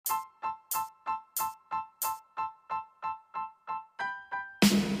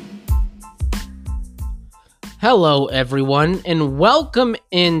Hello, everyone, and welcome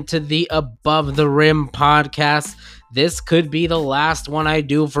into the Above the Rim podcast. This could be the last one I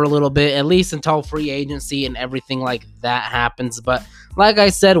do for a little bit, at least until free agency and everything like that happens. But like I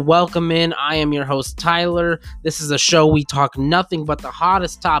said, welcome in. I am your host, Tyler. This is a show we talk nothing but the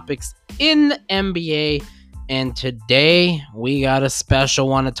hottest topics in the NBA. And today we got a special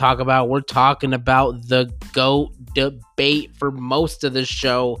one to talk about. We're talking about the GOAT debate for most of the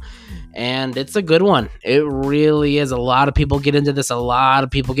show. And it's a good one. It really is. A lot of people get into this. A lot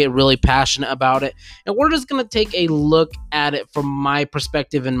of people get really passionate about it. And we're just going to take a look at it from my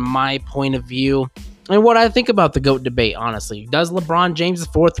perspective and my point of view and what I think about the GOAT debate, honestly. Does LeBron James'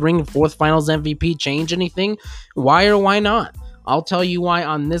 fourth ring and fourth finals MVP change anything? Why or why not? I'll tell you why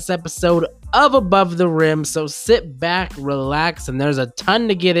on this episode of Above the Rim. So sit back, relax, and there's a ton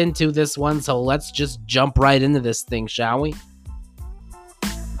to get into this one. So let's just jump right into this thing, shall we?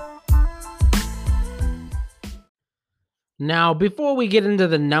 Now, before we get into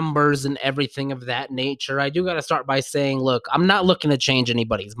the numbers and everything of that nature, I do got to start by saying, look, I'm not looking to change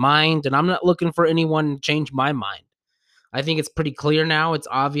anybody's mind, and I'm not looking for anyone to change my mind. I think it's pretty clear now. It's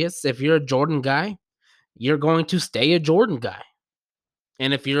obvious. If you're a Jordan guy, you're going to stay a Jordan guy.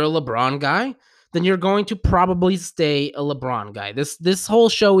 And if you're a LeBron guy, then you're going to probably stay a LeBron guy. This whole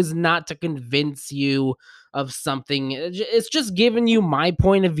show is not to convince you of something. It's just giving you my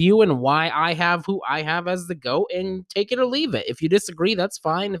point of view and why I have who I have as the GOAT, and take it or leave it. If you disagree, that's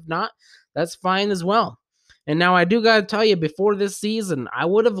fine. If not, that's fine as well. And now I do got to tell you, before this season, I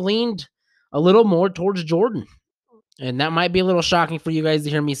would have leaned a little more towards Jordan. And that might be a little shocking for you guys to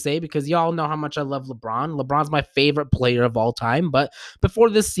hear me say, because y'all know how much I love LeBron. LeBron's my favorite player of all time. But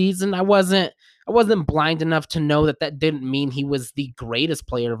before this season, I wasn't blind enough to know that didn't mean he was the greatest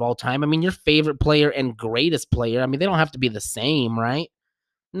player of all time. I mean, your favorite player and greatest player, I mean, they don't have to be the same, right?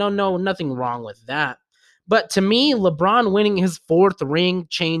 No, nothing wrong with that. But to me, LeBron winning his fourth ring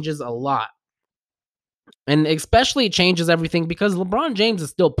changes a lot. And especially it changes everything because LeBron James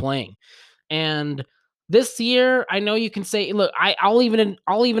is still playing. And this year, I know you can say, look, I'll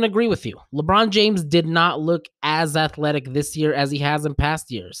even agree with you. LeBron James did not look as athletic this year as he has in past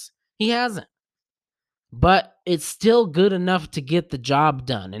years. He hasn't. But it's still good enough to get the job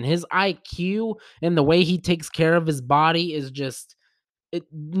done. And his IQ and the way he takes care of his body is just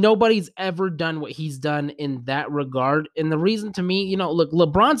nobody's ever done what he's done in that regard. And the reason, to me, look,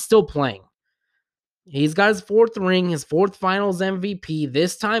 LeBron's still playing. He's got his fourth ring, his fourth finals MVP,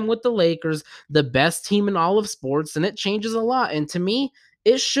 this time with the Lakers, the best team in all of sports, and it changes a lot. And to me,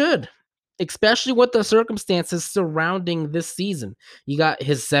 it should, especially with the circumstances surrounding this season. You got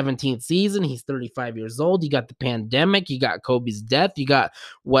his 17th season. He's 35 years old. You got the pandemic. You got Kobe's death. You got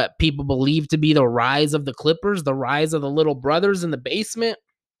what people believe to be the rise of the Clippers, the rise of the little brothers in the basement.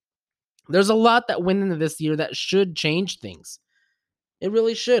 There's a lot that went into this year that should change things. It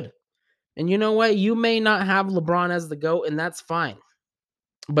really should. And you know what? You may not have LeBron as the GOAT, and that's fine.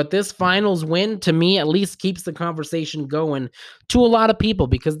 But this finals win, to me, at least keeps the conversation going to a lot of people,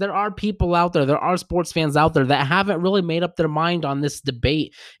 because there are people out there are sports fans out there that haven't really made up their mind on this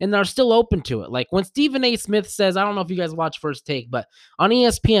debate, and they're still open to it. Like when Stephen A. Smith says, I don't know if you guys watch First Take, but on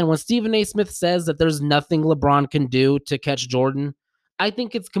ESPN, when Stephen A. Smith says that there's nothing LeBron can do to catch Jordan, I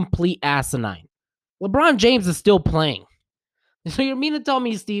think it's complete asinine. LeBron James is still playing. So you mean to tell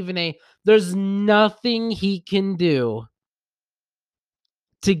me, Stephen A., there's nothing he can do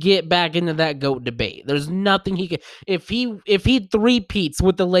to get back into that GOAT debate? There's nothing he can. If he three-peats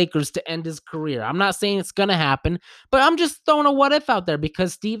with the Lakers to end his career, I'm not saying it's gonna happen, but I'm just throwing a what if out there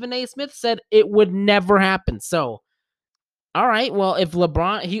because Stephen A. Smith said it would never happen. So, all right, well, if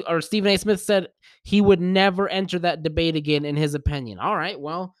LeBron or Stephen A. Smith said he would never enter that debate again, in his opinion, all right,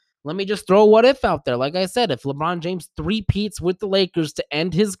 well, let me just throw a what if out there. Like I said, if LeBron James three-peats with the Lakers to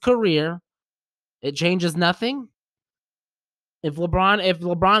end his career, it changes nothing. If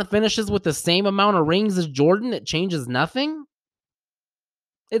LeBron finishes with the same amount of rings as Jordan, it changes nothing.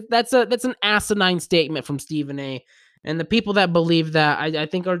 That's an asinine statement from Stephen A. And the people that believe that, I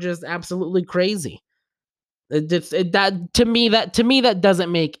think, are just absolutely crazy. To me, that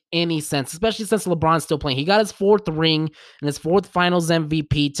doesn't make any sense, especially since LeBron's still playing. He got his fourth ring and his fourth finals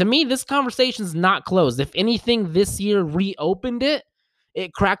MVP. To me, this conversation's not closed. If anything, this year reopened it.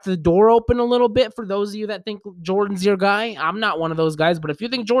 It cracked the door open a little bit for those of you that think Jordan's your guy. I'm not one of those guys, but if you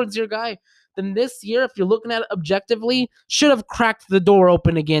think Jordan's your guy, then this year, if you're looking at it objectively, should have cracked the door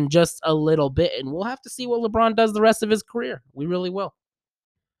open again just a little bit. And we'll have to see what LeBron does the rest of his career. We really will.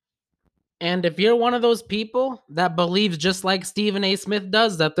 And if you're one of those people that believes, just like Stephen A. Smith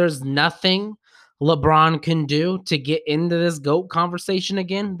does, that there's nothing LeBron can do to get into this GOAT conversation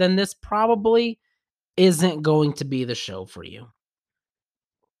again, then this probably isn't going to be the show for you.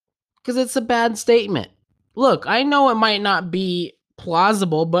 Because it's a bad statement. Look, I know it might not be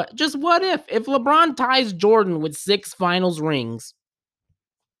plausible, but just what if? If LeBron ties Jordan with 6 finals rings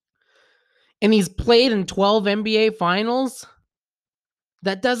and he's played in 12 NBA finals,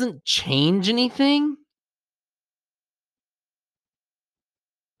 that doesn't change anything?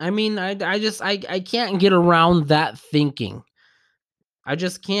 I mean, I can't get around that thinking. I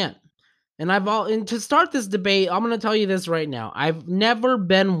just can't. And to start this debate, I'm going to tell you this right now. I've never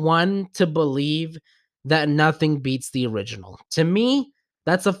been one to believe that nothing beats the original. To me,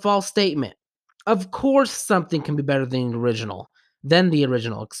 that's a false statement. Of course something can be better than the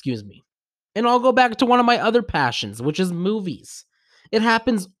original, excuse me. And I'll go back to one of my other passions, which is movies. It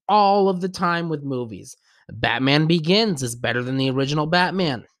happens all of the time with movies. Batman Begins is better than the original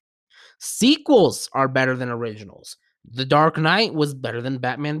Batman. Sequels are better than originals. The Dark Knight was better than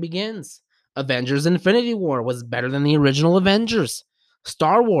Batman Begins. Avengers Infinity War was better than the original Avengers.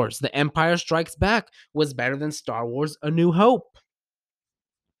 Star Wars The Empire Strikes Back was better than Star Wars A New Hope.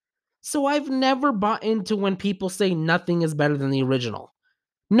 So I've never bought into when people say nothing is better than the original.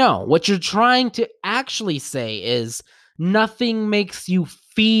 No, what you're trying to actually say is nothing makes you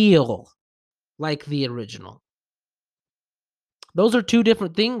feel like the original. Those are two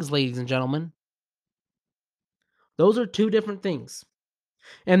different things, ladies and gentlemen. Those are two different things.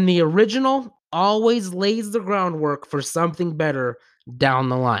 And the original always lays the groundwork for something better down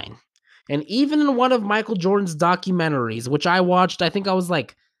the line. And even in one of Michael Jordan's documentaries, which I watched, I think I was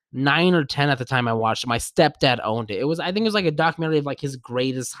like 9 or 10 at the time I watched it. My stepdad owned it. I think it was like a documentary of like his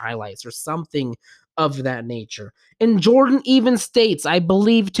greatest highlights or something of that nature. And Jordan even states, I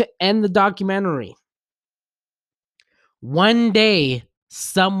believe, to end the documentary, one day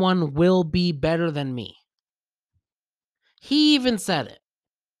someone will be better than me. He even said it.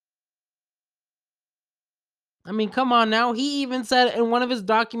 I mean, come on now. He even said it in one of his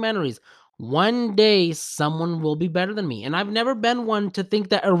documentaries. One day someone will be better than me. And I've never been one to think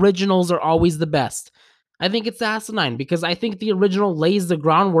that originals are always the best. I think it's asinine because I think the original lays the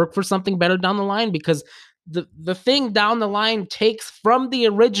groundwork for something better down the line because the thing down the line takes from the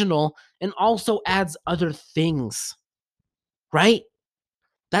original and also adds other things. Right?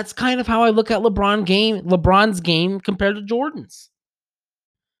 That's kind of how I look at LeBron's game compared to Jordan's.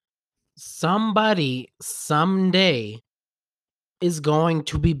 Somebody someday is going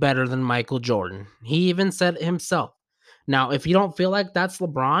to be better than Michael Jordan. He even said it himself. Now, if you don't feel like that's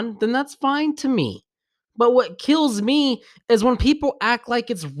LeBron, then that's fine to me. But what kills me is when people act like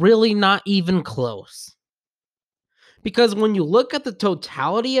it's really not even close. Because when you look at the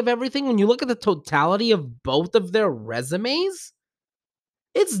totality of everything, when you look at the totality of both of their resumes,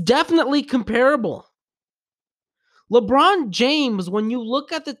 it's definitely comparable. LeBron James, when you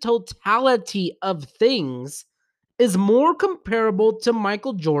look at the totality of things, is more comparable to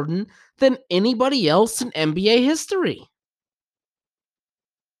Michael Jordan than anybody else in NBA history.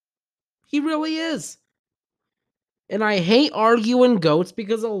 He really is. And I hate arguing GOATs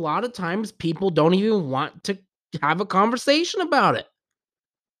because a lot of times people don't even want to have a conversation about it.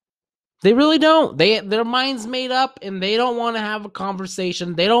 They really don't. Their mind's made up and they don't want to have a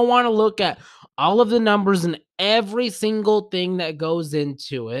conversation. They don't want to look at all of the numbers and every single thing that goes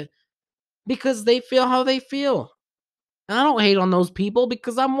into it because they feel how they feel. And I don't hate on those people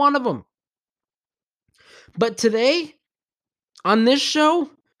because I'm one of them. But today, on this show,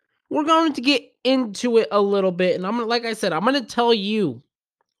 we're going to get into it a little bit. And like I said, I'm going to tell you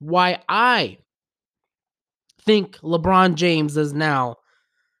why I think LeBron James is now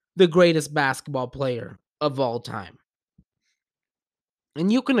the greatest basketball player of all time.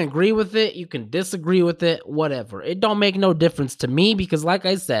 And you can agree with it, you can disagree with it, whatever. It don't make no difference to me because like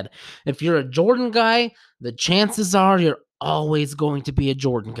I said, if you're a Jordan guy, the chances are you're always going to be a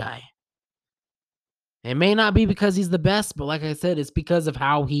Jordan guy. It may not be because he's the best, but like I said, it's because of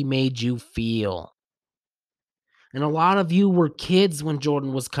how he made you feel. And a lot of you were kids when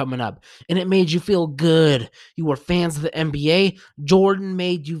Jordan was coming up, and it made you feel good. You were fans of the NBA. Jordan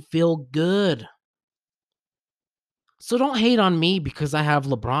made you feel good. So don't hate on me because I have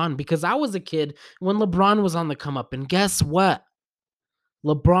LeBron, because I was a kid when LeBron was on the come up. And guess what?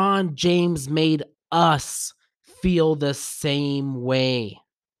 LeBron James made us feel the same way.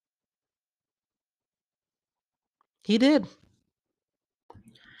 He did.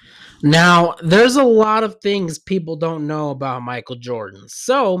 Now, there's a lot of things people don't know about Michael Jordan.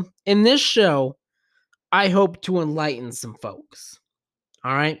 So, in this show, I hope to enlighten some folks.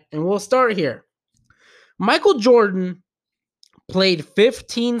 All right. And we'll start here. Michael Jordan played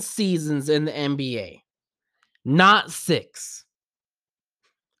 15 seasons in the NBA, not 6.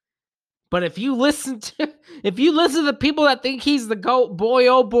 But if you listen to people that think he's the GOAT, boy,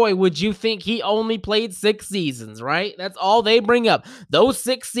 oh boy, would you think he only played 6 seasons, right? That's all they bring up. Those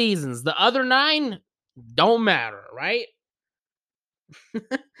 6 seasons. The other 9 don't matter, right?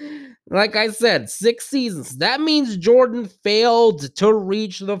 Like I said, 6 seasons. That means Jordan failed to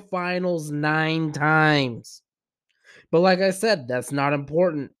reach the finals 9 times. But like I said, that's not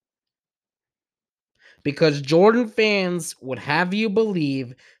important. Because Jordan fans would have you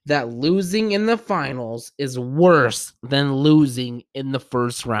believe that losing in the finals is worse than losing in the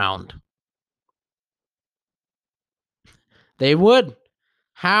first round. They would.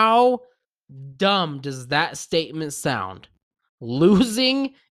 How dumb does that statement sound?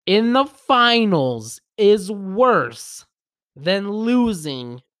 Losing in the finals is worse than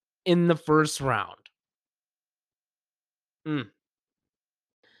losing in the first round.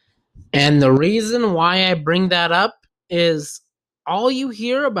 And the reason why I bring that up is all you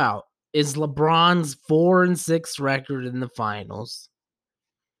hear about is LeBron's 4-6 record in the finals.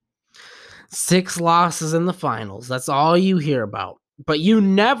 6 losses in the finals. That's all you hear about. But you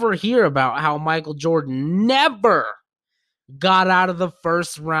never hear about how Michael Jordan never got out of the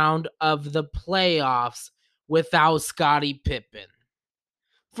first round of the playoffs without Scottie Pippen.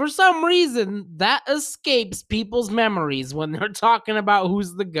 For some reason, that escapes people's memories when they're talking about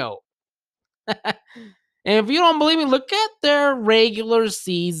who's the GOAT. And if you don't believe me, look at their regular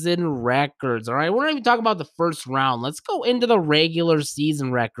season records, all right? We're not even talking about the first round. Let's go into the regular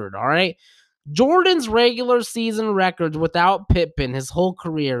season record, all right? Jordan's regular season record without Pippen, his whole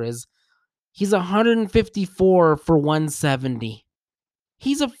career he's 154 for 170.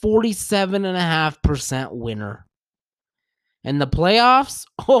 He's a 47.5% winner. And the playoffs?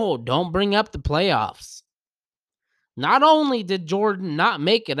 Oh, don't bring up the playoffs. Not only did Jordan not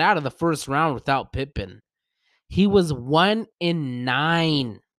make it out of the first round without Pippen, he was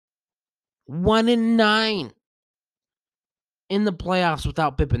 1-9. 1-9 in the playoffs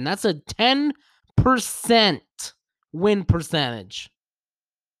without Pippen. That's a 10% win percentage.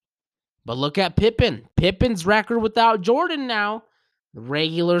 But look at Pippen. Pippen's record without Jordan now.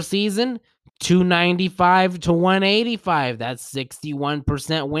 Regular season, 295 to 185. That's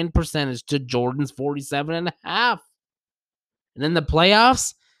 61% win percentage to Jordan's 47.5. And in the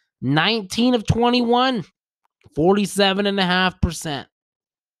playoffs, 19 of 21. 47.5%.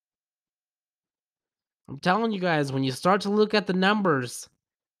 I'm telling you guys, when you start to look at the numbers,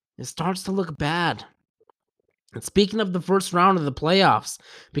 it starts to look bad. And speaking of the first round of the playoffs,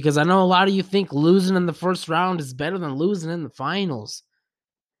 because I know a lot of you think losing in the first round is better than losing in the finals.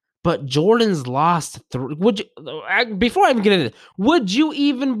 But Jordan's lost before I even get into it, would you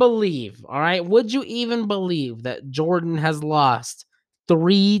even believe, all right? Would you even believe that Jordan has lost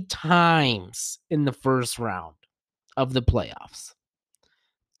 3 times in the first round of the playoffs?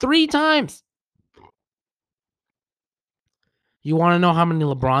 3 times. You want to know how many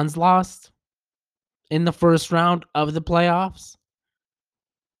LeBron's lost in the first round of the playoffs?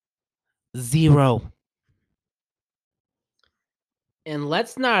 0. And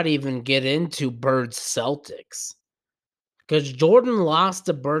let's not even get into Bird's Celtics, because Jordan lost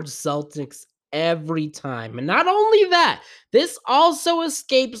to Bird's Celtics every time. And not only that, this also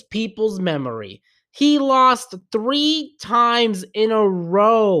escapes people's memory. He lost 3 times in a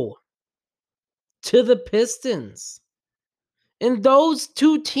row to the Pistons. And those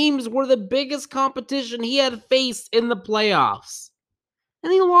 2 teams were the biggest competition he had faced in the playoffs.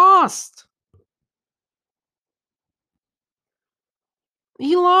 And he lost.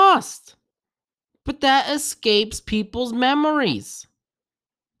 He lost. But that escapes people's memories.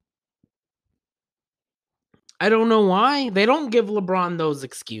 I don't know why. They don't give LeBron those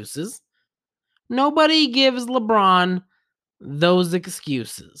excuses. Nobody gives LeBron those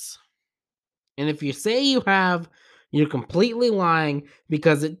excuses. And if you say you have, you're completely lying,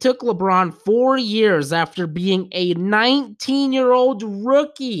 because it took LeBron 4 years after being a 19-year-old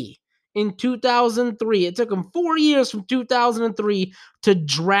rookie in 2003. It took him 4 years from 2003 to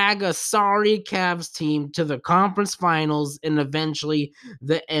drag a sorry Cavs team to the conference finals and eventually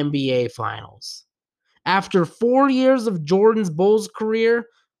the NBA finals. After 4 years of Jordan's Bulls career,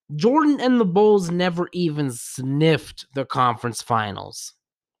 Jordan and the Bulls never even sniffed the conference finals.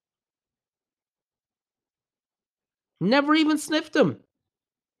 Never even sniffed them.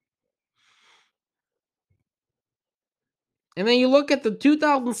 And then you look at the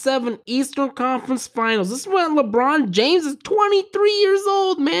 2007 Eastern Conference Finals. This is when LeBron James is 23 years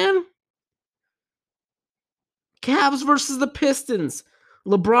old, man. Cavs versus the Pistons.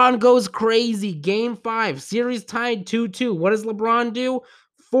 LeBron goes crazy. Game 5. Series tied 2-2. What does LeBron do?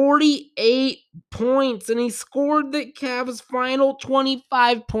 48 points, and he scored the Cavs' final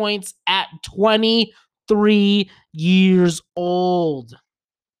 25 points at 23 years old.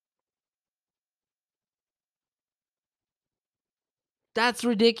 That's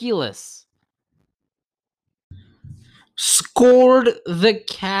ridiculous. Scored the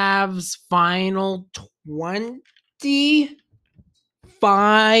Cavs' final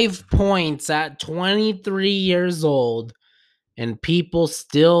 25 points at 23 years old, and people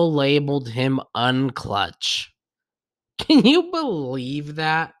still labeled him unclutch. Can you believe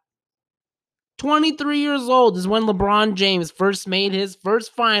that? 23 years old is when LeBron James first made his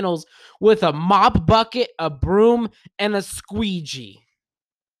first finals with a mop bucket, a broom, and a squeegee.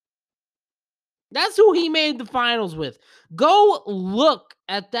 That's who he made the finals with. Go look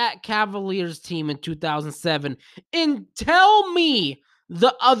at that Cavaliers team in 2007 and tell me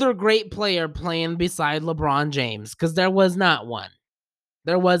the other great player playing beside LeBron James, because there was not one.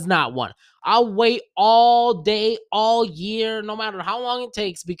 There was not one. I'll wait all day, all year, no matter how long it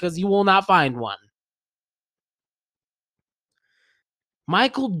takes, because you will not find one.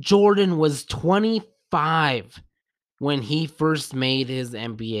 Michael Jordan was 25 when he first made his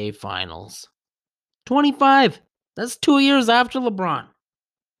NBA finals. 25. That's 2 years after LeBron.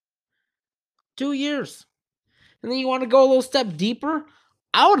 2 years. And then you want to go a little step deeper?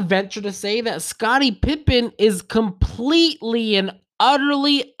 I would venture to say that Scottie Pippen is completely and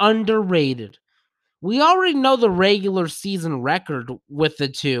utterly underrated. We already know the regular season record with the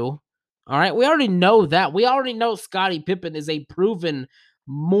two. All right, we already know that. We already know Scottie Pippen is a proven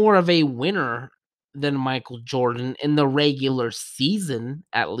more of a winner than Michael Jordan in the regular season,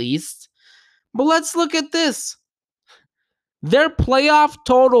 at least. But let's look at this. Their playoff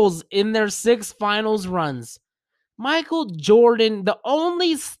totals in their 6 finals runs. Michael Jordan, the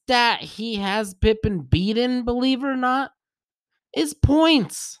only stat he has Pippen beaten, believe it or not, is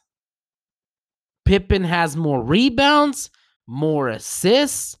points. Pippen has more rebounds, more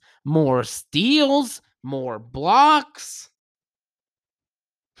assists, more steals, more blocks.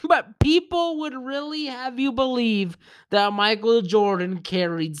 But people would really have you believe that Michael Jordan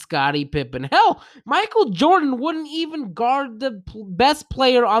carried Scottie Pippen. Hell, Michael Jordan wouldn't even guard the best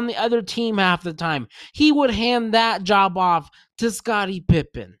player on the other team half the time. He would hand that job off to Scottie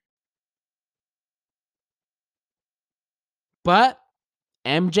Pippen. But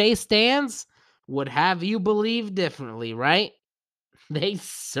MJ stans would have you believe differently, right? They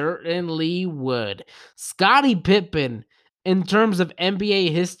certainly would. Scottie Pippen, in terms of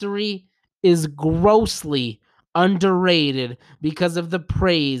NBA history, is grossly underrated because of the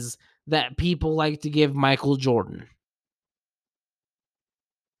praise that people like to give Michael Jordan.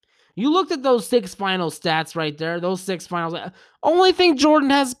 You looked at those 6 final stats right there. Those 6 finals. Only thing Jordan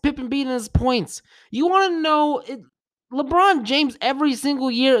has Pippen beaten is points. You want to know LeBron James, every single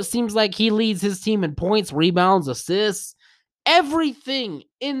year, it seems like he leads his team in points, rebounds, assists, everything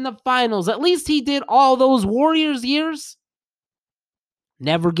in the finals. At least he did all those Warriors years.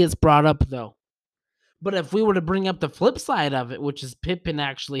 Never gets brought up, though. But if we were to bring up the flip side of it, which is Pippen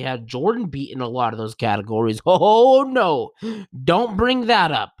actually had Jordan beat in a lot of those categories, oh no, don't bring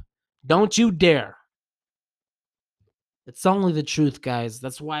that up. Don't you dare. It's only the truth, guys.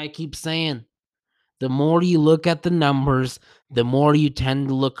 That's why I keep saying, the more you look at the numbers, the more you tend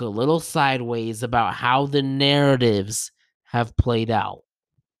to look a little sideways about how the narratives have played out.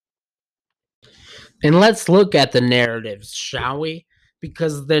 And let's look at the narratives, shall we?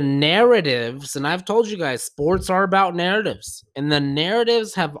 Because the narratives, and I've told you guys, sports are about narratives, and the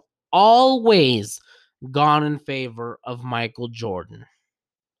narratives have always gone in favor of Michael Jordan.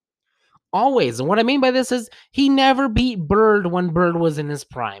 Always. And what I mean by this is he never beat Bird when Bird was in his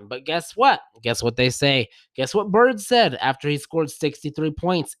prime. But guess what? Guess what they say? Guess what Bird said after he scored 63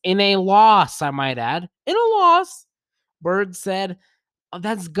 points in a loss, I might add. In a loss, Bird said, oh,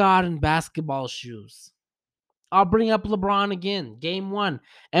 that's God in basketball shoes. I'll bring up LeBron again. Game 1,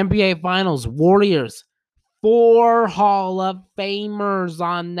 NBA Finals, Warriors. 4 Hall of Famers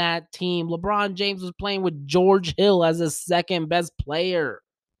on that team. LeBron James was playing with George Hill as his second best player.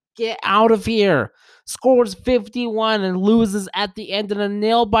 Get out of here. Scores 51 and loses at the end in a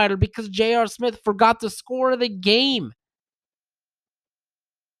nail biter because J.R. Smith forgot the score of the game.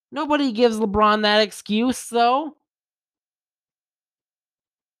 Nobody gives LeBron that excuse, though.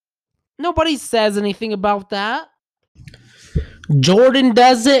 Nobody says anything about that. Jordan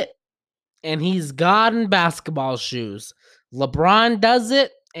does it, and he's God in basketball shoes. LeBron does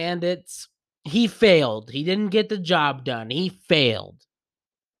it, and he failed. He didn't get the job done. He failed.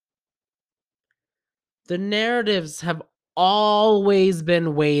 The narratives have always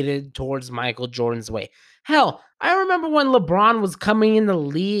been weighted towards Michael Jordan's way. Hell, I remember when LeBron was coming in the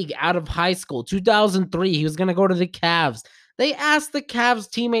league out of high school, 2003. He was going to go to the Cavs. They asked the Cavs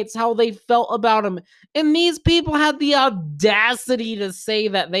teammates how they felt about him. And these people had the audacity to say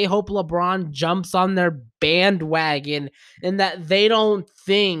that they hope LeBron jumps on their bandwagon and that they don't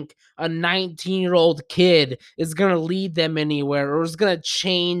think a 19-year-old kid is going to lead them anywhere or is going to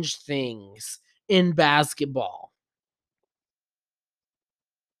change things in basketball.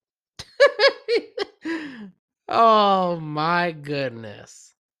 Oh my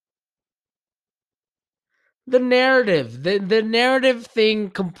goodness. The narrative thing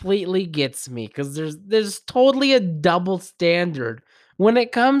completely gets me because there's totally a double standard when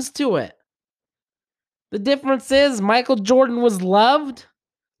it comes to it. The difference is Michael Jordan was loved.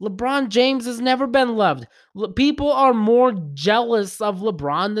 LeBron James has never been loved. People are more jealous of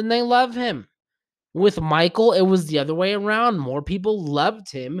LeBron than they love him. With Michael, it was the other way around. More people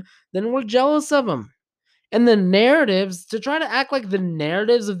loved him than were jealous of him. And the narratives, to try to act like the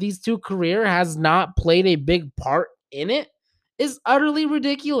narratives of these two careers has not played a big part in it, is utterly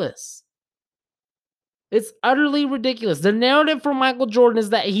ridiculous. It's utterly ridiculous. The narrative for Michael Jordan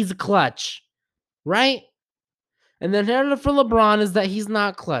is that he's clutch, right? And the narrative for LeBron is that he's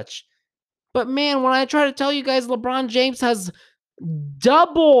not clutch. But man, when I try to tell you guys LeBron James has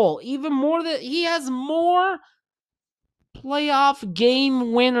double, even more than he has more playoff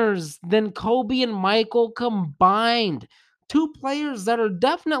game winners than Kobe and Michael combined. Two players that are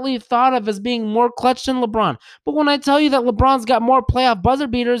definitely thought of as being more clutch than LeBron. But when I tell you that LeBron's got more playoff buzzer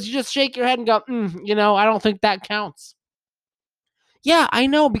beaters, you just shake your head and go, I don't think that counts. Yeah, I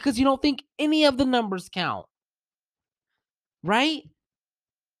know, because you don't think any of the numbers count, right?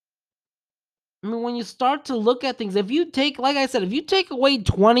 I mean, when you start to look at things, if you take, like I said, if you take away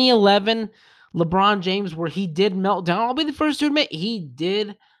 2011 LeBron James, where he did melt down, I'll be the first to admit he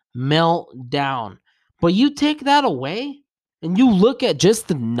did melt down. But you take that away and you look at just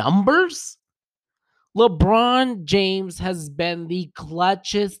the numbers, LeBron James has been the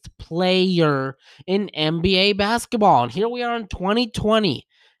clutchest player in NBA basketball. And here we are in 2020,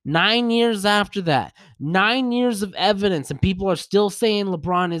 9 years after that, 9 years of evidence, and people are still saying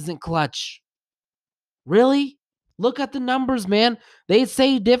LeBron isn't clutch. Really? Look at the numbers, man. They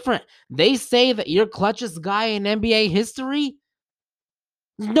say different. They say that your clutchest guy in NBA history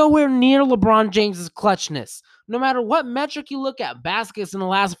is nowhere near LeBron James's clutchness. No matter what metric you look at, baskets in the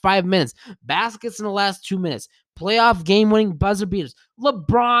last 5 minutes, baskets in the last 2 minutes, playoff game-winning buzzer beaters,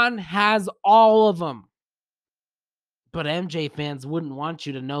 LeBron has all of them. But MJ fans wouldn't want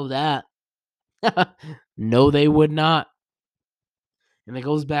you to know that. No, they would not. And it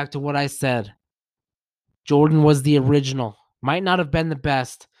goes back to what I said. Jordan was the original. Might not have been the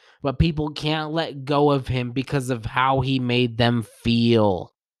best, but people can't let go of him because of how he made them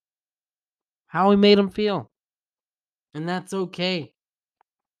feel. How he made them feel. And that's okay.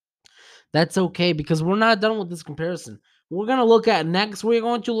 That's okay, because we're not done with this comparison. We're going to look at next, we're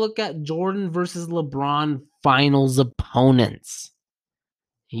going to look at Jordan versus LeBron finals opponents.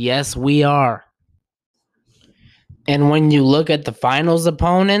 Yes, we are. And when you look at the finals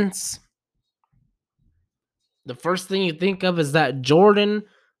opponents, the first thing you think of is that Jordan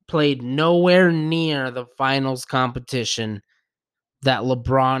played nowhere near the finals competition that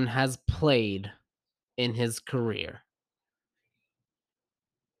LeBron has played in his career.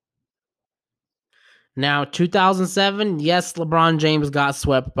 Now, 2007, yes, LeBron James got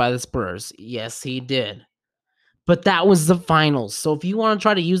swept by the Spurs. Yes, he did. But that was the finals. So if you want to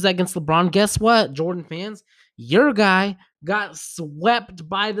try to use that against LeBron, guess what, Jordan fans? Your guy got swept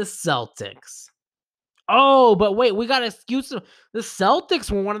by the Celtics. Oh, but wait, we got to excuse them. The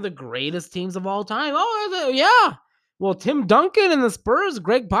Celtics were one of the greatest teams of all time. Oh, yeah. Well, Tim Duncan and the Spurs,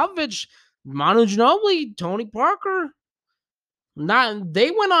 Greg Popovich, Manu Ginobili, Tony Parker.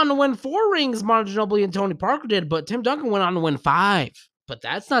 They went on to win 4 rings, Manu Ginobili and Tony Parker did, but Tim Duncan went on to win 5. But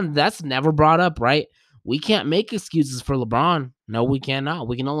that's never brought up, right? We can't make excuses for LeBron. No, we cannot.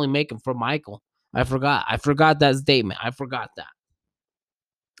 We can only make them for Michael. I forgot that statement. I forgot that.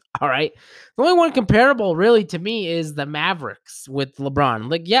 All right. The only one comparable really to me is the Mavericks with LeBron.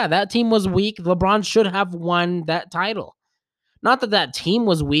 Like, yeah, that team was weak. LeBron should have won that title. Not that that team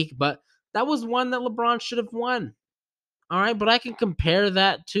was weak, but that was one that LeBron should have won. All right. But I can compare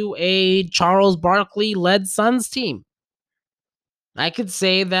that to a Charles Barkley led Suns team. I could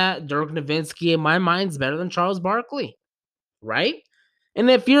say that Dirk Nowitzki in my mind is better than Charles Barkley. Right? And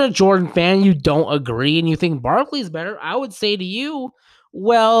if you're a Jordan fan, you don't agree and you think Barkley's better, I would say to you,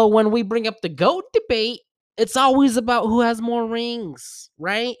 well, when we bring up the GOAT debate, it's always about who has more rings,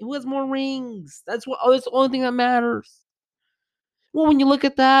 right? Who has more rings? That's the only thing that matters. Well, when you look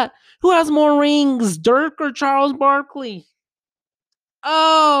at that, who has more rings, Dirk or Charles Barkley?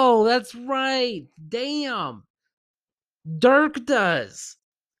 Oh, that's right. Damn. Dirk does.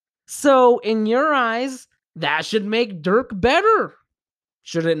 So, in your eyes, that should make Dirk better.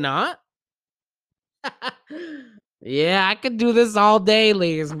 Should it not? Yeah, I could do this all day,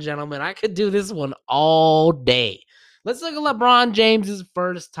 ladies and gentlemen. I could do this one all day. Let's look at LeBron James's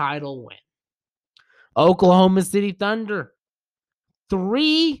first title win. Oklahoma City Thunder.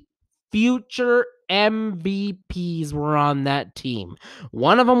 3 future MVPs were on that team.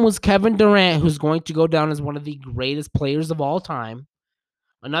 One of them was Kevin Durant, who's going to go down as one of the greatest players of all time.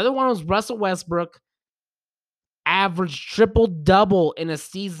 Another one was Russell Westbrook, averaged triple-double in a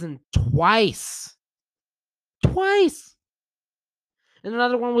season twice. Twice. And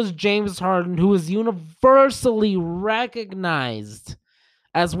another one was James Harden, who is universally recognized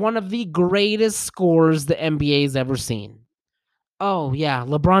as one of the greatest scorers the NBA's ever seen. Oh, yeah,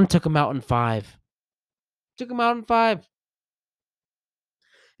 LeBron took him out in 5. Took him out in 5.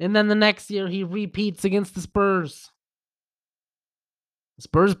 And then the next year, he repeats against the Spurs. The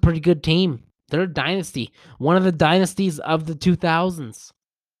Spurs, pretty good team. They're a dynasty. One of the dynasties of the 2000s.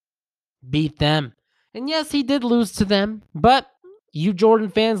 Beat them. And yes, he did lose to them. But you Jordan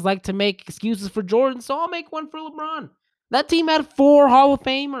fans like to make excuses for Jordan, so I'll make one for LeBron. That team had 4 Hall of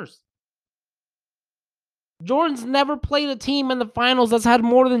Famers. Jordan's never played a team in the finals that's had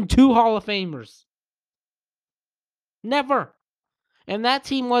more than 2 Hall of Famers. Never. And that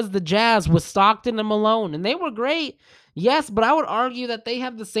team was the Jazz with Stockton and Malone. And they were great. Yes, but I would argue that they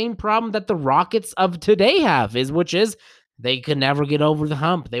have the same problem that the Rockets of today have, which is they could never get over the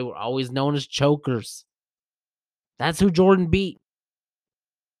hump. They were always known as chokers. That's who Jordan beat.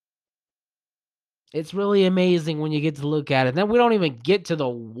 It's really amazing when you get to look at it. Then we don't even get to the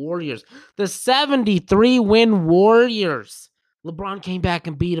Warriors. The 73-win Warriors. LeBron came back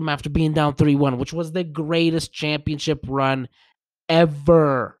and beat him after being down 3-1, which was the greatest championship run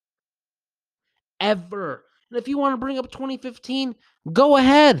ever. Ever. And if you want to bring up 2015, go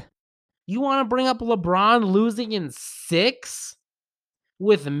ahead. You want to bring up LeBron losing in 6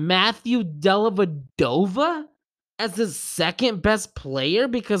 with Matthew Dellavedova as his second best player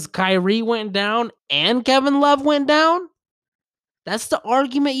because Kyrie went down and Kevin Love went down? That's the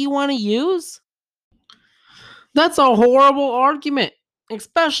argument you want to use? That's a horrible argument,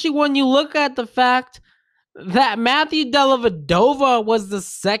 especially when you look at the fact that Matthew Dellavedova was the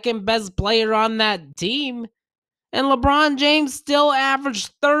second best player on that team, and LeBron James still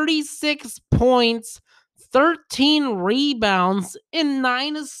averaged 36 points, 13 rebounds, and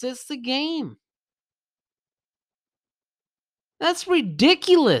 9 assists a game. That's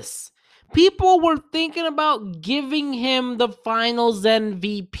ridiculous. People were thinking about giving him the finals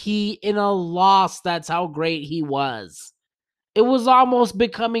MVP in a loss. That's how great he was. It was almost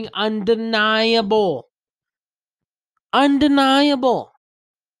becoming undeniable. Undeniable.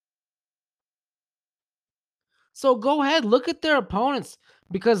 So go ahead, look at their opponents,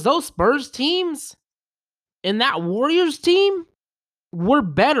 because those Spurs teams and that Warriors team were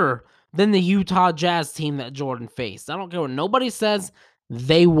better than the Utah Jazz team that Jordan faced. I don't care what nobody says,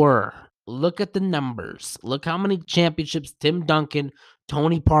 they were. Look at the numbers. Look how many championships Tim Duncan,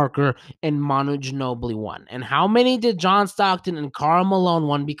 Tony Parker, and Manu Ginobili won. And how many did John Stockton and Karl Malone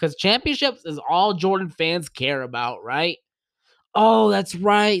won? Because championships is all Jordan fans care about, right? Oh, that's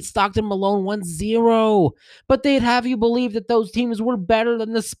right. Stockton Malone won 0. But they'd have you believe that those teams were better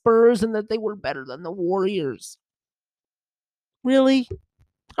than the Spurs and that they were better than the Warriors. Really?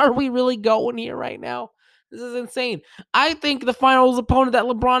 Are we really going here right now? This is insane. I think the finals opponent that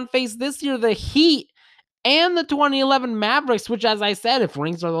LeBron faced this year, the Heat and the 2011 Mavericks, which, as I said, if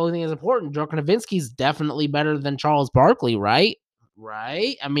rings are the only thing that's important, Dirk Nowitzki's definitely better than Charles Barkley, right?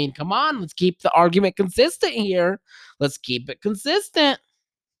 Right? I mean, come on. Let's keep the argument consistent here. Let's keep it consistent.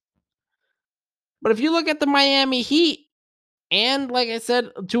 But if you look at the Miami Heat and, like I said,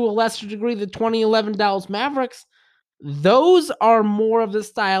 to a lesser degree, the 2011 Dallas Mavericks, those are more of the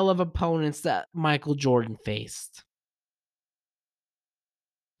style of opponents that Michael Jordan faced.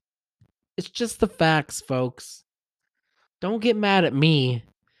 It's just the facts, folks. Don't get mad at me.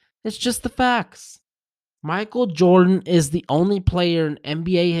 It's just the facts. Michael Jordan is the only player in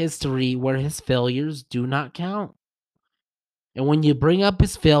NBA history where his failures do not count. And when you bring up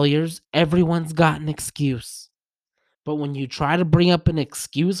his failures, everyone's got an excuse. But when you try to bring up an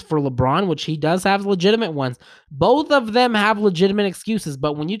excuse for LeBron, which he does have legitimate ones, both of them have legitimate excuses.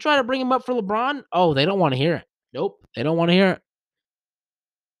 But when you try to bring him up for LeBron, oh, they don't want to hear it. Nope, they don't want to hear it.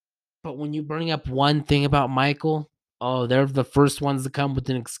 But when you bring up one thing about Michael, oh, they're the first ones to come with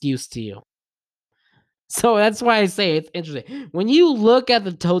an excuse to you. So that's why I say it's interesting. When you look at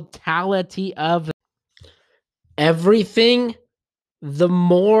the totality of everything, the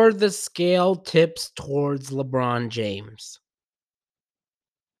more the scale tips towards LeBron James.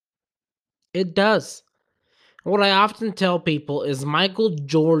 It does. What I often tell people is Michael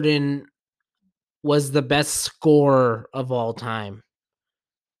Jordan was the best scorer of all time.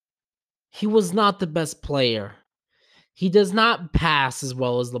 He was not the best player. He does not pass as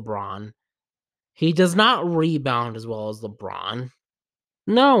well as LeBron. He does not rebound as well as LeBron.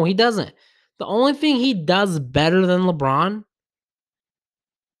 No, he doesn't. The only thing he does better than LeBron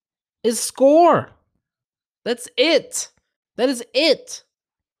is score. That's it. That is it.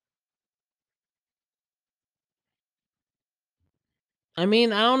 I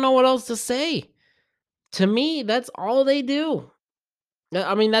mean, I don't know what else to say. To me, that's all they do.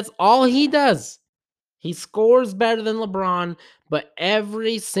 I mean, that's all he does. He scores better than LeBron, but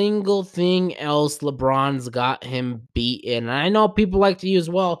every single thing else, LeBron's got him beaten. And I know people like to use,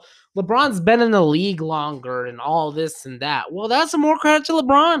 well, LeBron's been in the league longer and all this and that. Well, that's some more credit to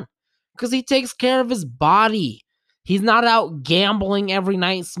LeBron because he takes care of his body. He's not out gambling every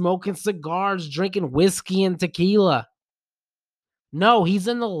night, smoking cigars, drinking whiskey and tequila. No, he's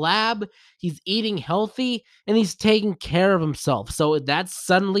in the lab, he's eating healthy, and he's taking care of himself. So that's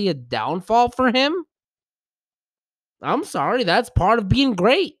suddenly a downfall for him? I'm sorry, that's part of being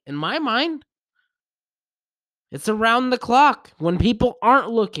great in my mind. It's around the clock when people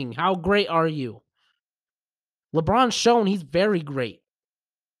aren't looking. How great are you? LeBron's shown he's very great.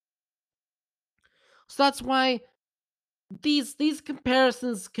 So that's why these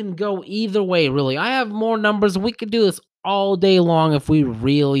comparisons can go either way, really. I have more numbers. We could do this all day long if we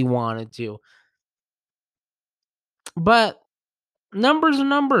really wanted to. But numbers are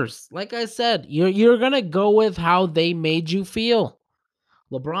numbers. Like I said, you're going to go with how they made you feel.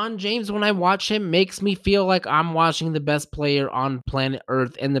 LeBron James, when I watch him, makes me feel like I'm watching the best player on planet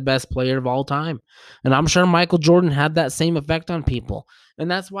Earth and the best player of all time. And I'm sure Michael Jordan had that same effect on people.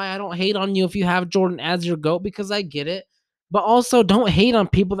 And that's why I don't hate on you if you have Jordan as your GOAT, because I get it. But also don't hate on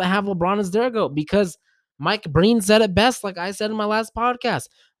people that have LeBron as their GOAT, because Mike Breen said it best, like I said in my last podcast.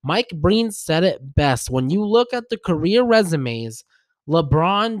 Mike Breen said it best. When you look at the career resumes,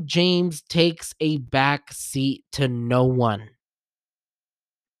 LeBron James takes a back seat to no one.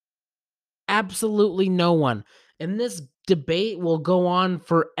 Absolutely no one. And this debate will go on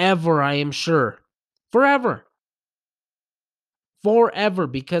forever, I am sure. Forever. Forever,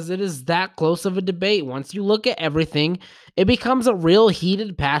 because it is that close of a debate. Once you look at everything, it becomes a real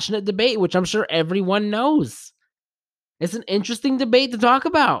heated, passionate debate, which I'm sure everyone knows. It's an interesting debate to talk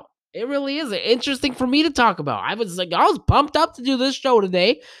about. It really is interesting for me to talk about. I was pumped up to do this show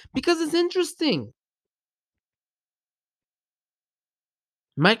today because it's interesting.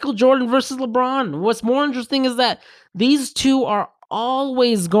 Michael Jordan versus LeBron. What's more interesting is that these two are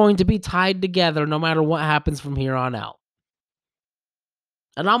always going to be tied together no matter what happens from here on out.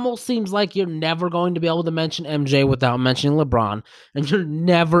 It almost seems like you're never going to be able to mention MJ without mentioning LeBron, and you're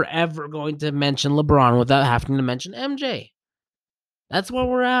never, ever going to mention LeBron without having to mention MJ. That's where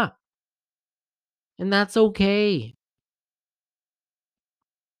we're at. And that's okay.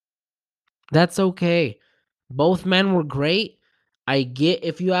 That's okay. Both men were great. I get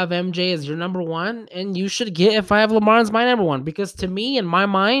if you have MJ as your number one, and you should get if I have LeBron as my number one. Because to me, in my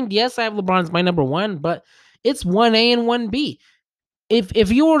mind, yes, I have LeBron as my number one, but it's 1A and 1B.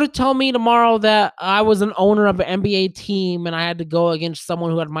 If you were to tell me tomorrow that I was an owner of an NBA team and I had to go against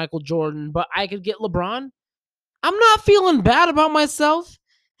someone who had Michael Jordan, but I could get LeBron, I'm not feeling bad about myself.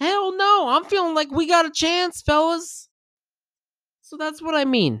 Hell no. I'm feeling like we got a chance, fellas. So that's what I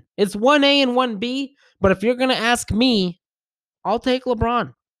mean. It's 1A and 1B, but if you're going to ask me, I'll take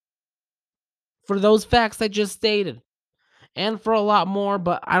LeBron for those facts I just stated and for a lot more,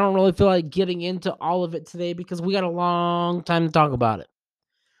 but I don't really feel like getting into all of it today because we got a long time to talk about it.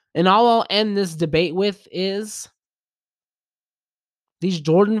 And all I'll end this debate with is these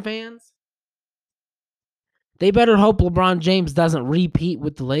Jordan fans, they better hope LeBron James doesn't repeat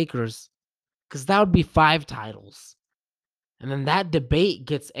with the Lakers because that would be 5 titles. And then that debate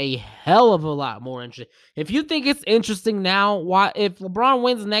gets a hell of a lot more interesting. If you think it's interesting now, why if LeBron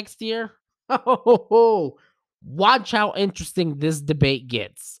wins next year, watch how interesting this debate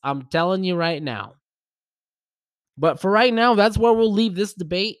gets. I'm telling you right now. But for right now, that's where we'll leave this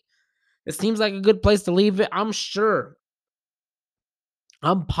debate. It seems like a good place to leave it. I'm sure.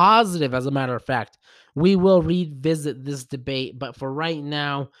 I'm positive, as a matter of fact, we will revisit this debate. But for right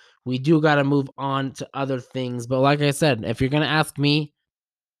now, we do got to move on to other things. But like I said, if you're going to ask me,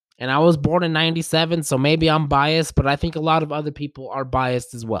 and I was born in 97, so maybe I'm biased, but I think a lot of other people are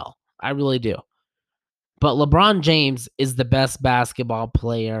biased as well. I really do. But LeBron James is the best basketball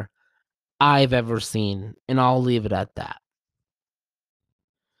player I've ever seen, and I'll leave it at that.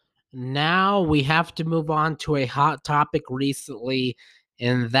 Now we have to move on to a hot topic recently,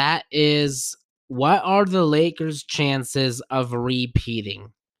 and that is, what are the Lakers' chances of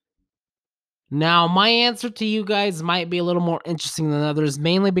repeating? Now, my answer to you guys might be a little more interesting than others,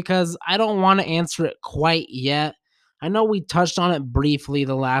 mainly because I don't want to answer it quite yet. I know we touched on it briefly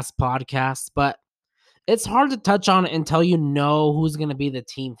the last podcast, but it's hard to touch on it until you know who's going to be the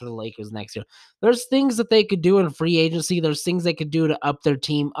team for the Lakers next year. There's things that they could do in free agency. There's things they could do to up their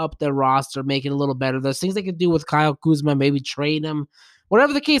team, up their roster, make it a little better. There's things they could do with Kyle Kuzma, maybe trade him.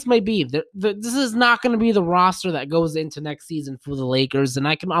 Whatever the case may be, this is not going to be the roster that goes into next season for the Lakers, and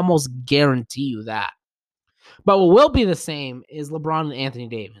I can almost guarantee you that. But what will be the same is LeBron and Anthony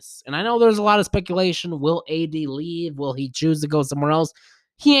Davis. And I know there's a lot of speculation. Will AD leave? Will he choose to go somewhere else?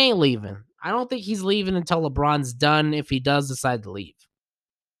 He ain't leaving. I don't think he's leaving until LeBron's done, if he does decide to leave.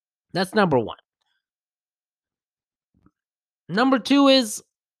 That's number one. Number two is,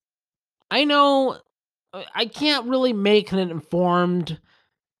 I know I can't really make an informed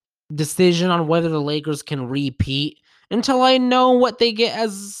decision on whether the Lakers can repeat until I know what they get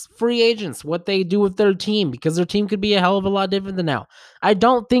as free agents, what they do with their team, because their team could be a hell of a lot different than now. I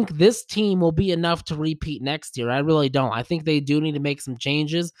don't think this team will be enough to repeat next year. I really don't. I think they do need to make some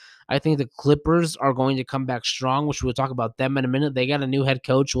changes. I think the Clippers are going to come back strong, which we'll talk about them in a minute. They got a new head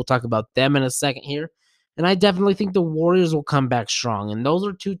coach. We'll talk about them in a second here. And I definitely think the Warriors will come back strong. And those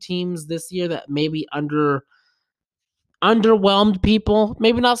are two teams this year that maybe underwhelmed people.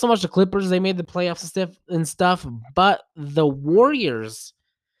 Maybe not so much the Clippers. They made the playoffs and stuff, but the Warriors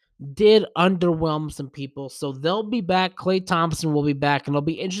did underwhelm some people. So they'll be back. Klay Thompson will be back, and it'll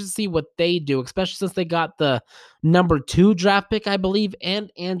be interesting to see what they do, especially since they got the number 2 draft pick, I believe,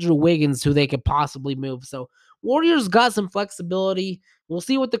 and Andrew Wiggins, who they could possibly move. So Warriors got some flexibility. We'll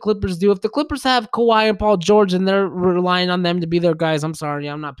see what the Clippers do. If the Clippers have Kawhi and Paul George and they're relying on them to be their guys, I'm sorry,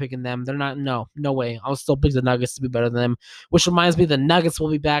 I'm not picking them. They're not, no way. I'll still pick the Nuggets to be better than them, which reminds me the Nuggets will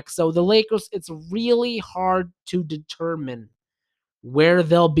be back. So the Lakers, it's really hard to determine where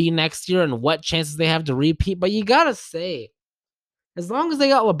they'll be next year and what chances they have to repeat. But you got to say, as long as they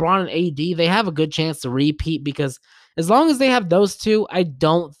got LeBron and AD, they have a good chance to repeat, because as long as they have those two, I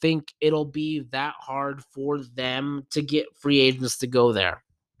don't think it'll be that hard for them to get free agents to go there.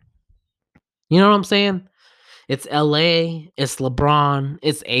 You know what I'm saying? It's LA, it's LeBron,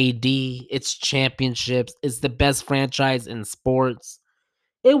 it's AD, it's championships, it's the best franchise in sports.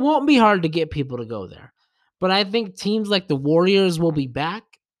 It won't be hard to get people to go there. But I think teams like the Warriors will be back,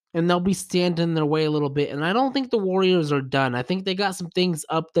 and they'll be standing in their way a little bit. And I don't think the Warriors are done. I think they got some things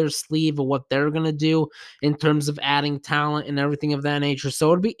up their sleeve of what they're going to do in terms of adding talent and everything of that nature. So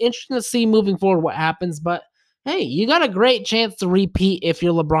it'll be interesting to see moving forward what happens. But hey, you got a great chance to repeat if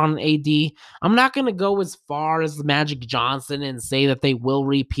you're LeBron and AD. I'm not going to go as far as Magic Johnson and say that they will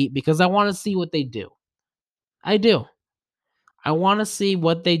repeat, because I want to see what they do. I do. I want to see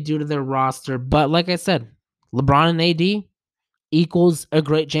what they do to their roster. But like I said, LeBron and AD equals a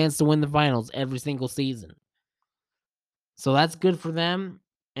great chance to win the finals every single season. So that's good for them.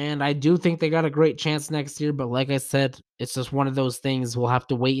 And I do think they got a great chance next year. But like I said, it's just one of those things. We'll have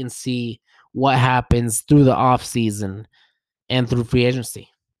to wait and see what happens through the offseason and through free agency.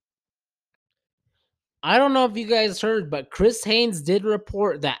 I don't know if you guys heard, but Chris Haynes did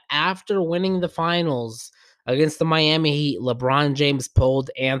report that after winning the finals against the Miami Heat, LeBron James pulled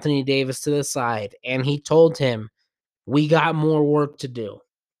Anthony Davis to the side, and he told him, "We got more work to do."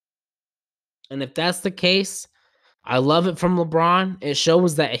 And if that's the case, I love it from LeBron. It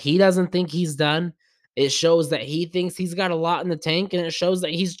shows that he doesn't think he's done. It shows that he thinks he's got a lot in the tank, and it shows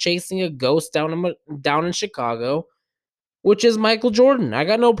that he's chasing a ghost down in Chicago, which is Michael Jordan. I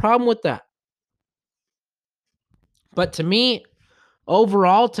got no problem with that. But to me,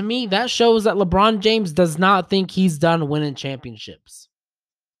 overall, that shows that LeBron James does not think he's done winning championships.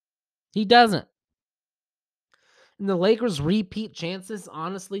 He doesn't. And the Lakers' repeat chances,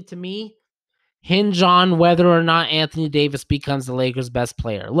 honestly, to me, hinge on whether or not Anthony Davis becomes the Lakers' best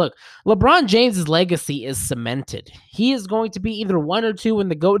player. Look, LeBron James' legacy is cemented. He is going to be either 1 or 2 in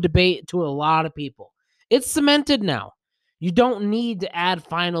the GOAT debate to a lot of people. It's cemented now. You don't need to add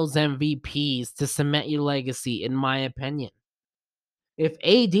finals MVPs to cement your legacy, in my opinion. If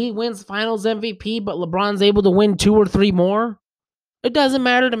AD wins finals MVP, but LeBron's able to win 2 or 3 more, it doesn't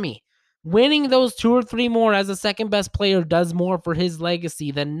matter to me. Winning those 2 or 3 more as a second best player does more for his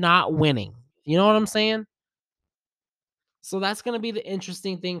legacy than not winning. You know what I'm saying? So that's going to be the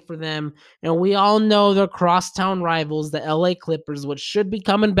interesting thing for them. And we all know their crosstown rivals, the LA Clippers, which should be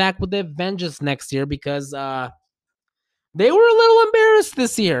coming back with a vengeance next year because they were a little embarrassed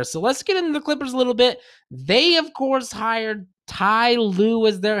this year. So let's get into the Clippers a little bit. They, of course, hired Ty Lue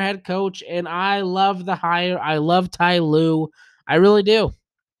as their head coach, and I love the hire. I love Ty Lue. I really do.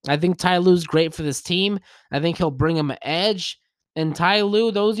 I think Ty Lue's great for this team. I think he'll bring them an edge. And Ty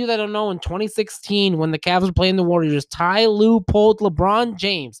Lue, those of you that don't know, in 2016, when the Cavs were playing the Warriors, Ty Lue pulled LeBron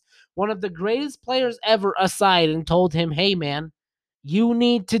James, one of the greatest players ever, aside and told him, hey, man, you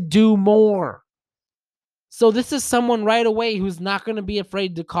need to do more. So this is someone right away who's not going to be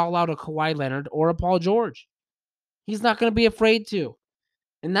afraid to call out a Kawhi Leonard or a Paul George. He's not going to be afraid to.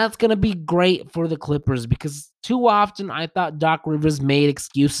 And that's going to be great for the Clippers because too often I thought Doc Rivers made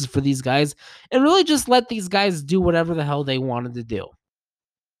excuses for these guys and really just let these guys do whatever the hell they wanted to do.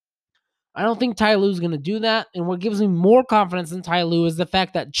 I don't think Ty Lue's going to do that. And what gives me more confidence in Ty Lue is the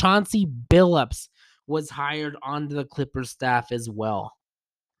fact that Chauncey Billups was hired onto the Clippers staff as well.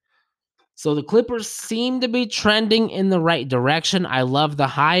 So the Clippers seem to be trending in the right direction. I love the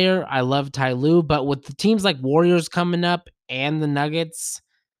hire. I love Ty Lue. But with the teams like Warriors coming up and the Nuggets,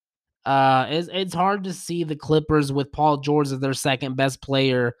 it's hard to see the Clippers with Paul George as their second best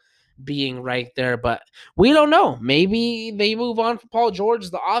player being right there, but we don't know. Maybe they move on for Paul George.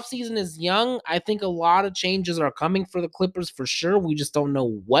 The offseason is young. I think a lot of changes are coming for the Clippers for sure. We just don't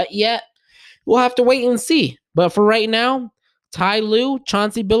know what yet. We'll have to wait and see. But for right now, Ty Lue,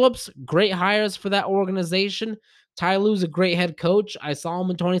 Chauncey Billups, great hires for that organization. Ty Lue's a great head coach. I saw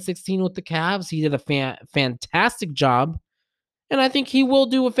him in 2016 with the Cavs. He did a fantastic job. And I think he will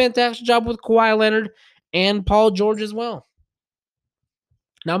do a fantastic job with Kawhi Leonard and Paul George as well.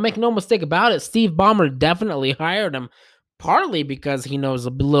 Now, make no mistake about it, Steve Ballmer definitely hired him, partly because he knows a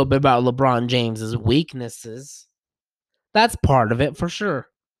little bit about LeBron James's weaknesses. That's part of it for sure.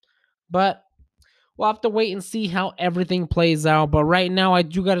 But we'll have to wait and see how everything plays out. But right now, I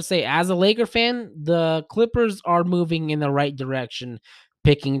do got to say, as a Laker fan, the Clippers are moving in the right direction,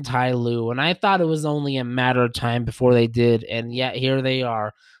 picking Ty Lue. And I thought it was only a matter of time before they did. And yet here they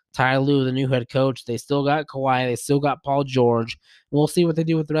are. Ty Lue, the new head coach. They still got Kawhi. They still got Paul George. We'll see what they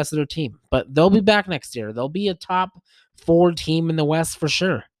do with the rest of their team. But they'll be back next year. They'll be a top 4 team in the West for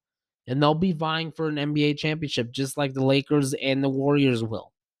sure. And they'll be vying for an NBA championship just like the Lakers and the Warriors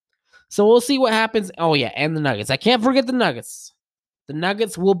will. So we'll see what happens. Oh, yeah, and the Nuggets. I can't forget the Nuggets. The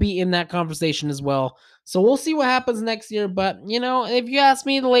Nuggets will be in that conversation as well. So we'll see what happens next year. But, if you ask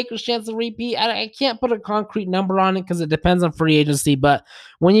me, the Lakers' chance to repeat, I can't put a concrete number on it because it depends on free agency. But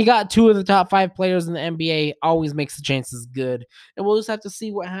when you got 2 of the top 5 players in the NBA, always makes the chances good. And we'll just have to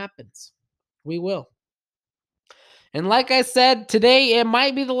see what happens. We will. And like I said, today it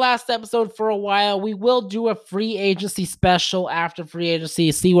might be the last episode for a while. We will do a free agency special after free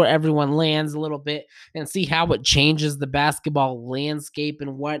agency, see where everyone lands a little bit and see how it changes the basketball landscape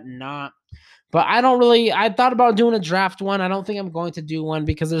and whatnot. But I thought about doing a draft one. I don't think I'm going to do one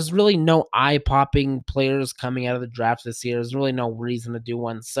because there's really no eye-popping players coming out of the draft this year. There's really no reason to do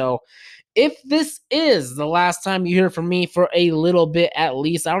one. So if this is the last time you hear from me for a little bit at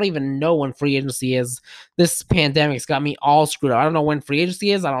least, I don't even know when free agency is. This pandemic's got me all screwed up. I don't know when free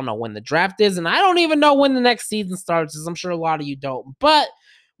agency is. I don't know when the draft is. And I don't even know when the next season starts, as I'm sure a lot of you don't. But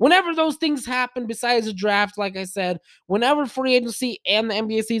whenever those things happen, besides the draft, like I said, whenever free agency and the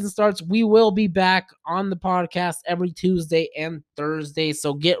NBA season starts, we will be back on the podcast every Tuesday and Thursday.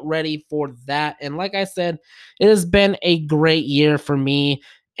 So get ready for that. And like I said, it has been a great year for me.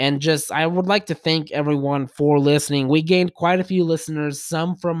 And I would like to thank everyone for listening. We gained quite a few listeners,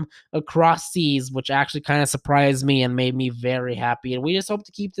 some from across seas, which actually kind of surprised me and made me very happy. And we just hope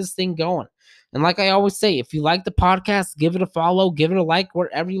to keep this thing going. And like I always say, if you like the podcast, give it a follow, give it a like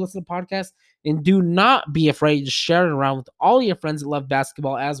wherever you listen to podcasts. And do not be afraid to share it around with all your friends that love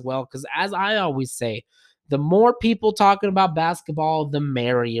basketball as well. Because as I always say, the more people talking about basketball, the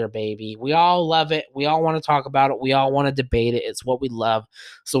merrier, baby. We all love it. We all want to talk about it. We all want to debate it. It's what we love.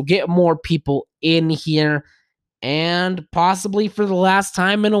 So get more people in here. And possibly for the last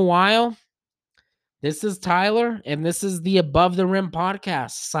time in a while, this is Tyler, and this is the Above the Rim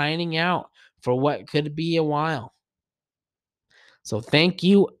podcast signing out for what could be a while. So thank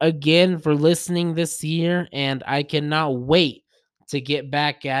you again for listening this year, and I cannot wait to get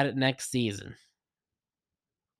back at it next season.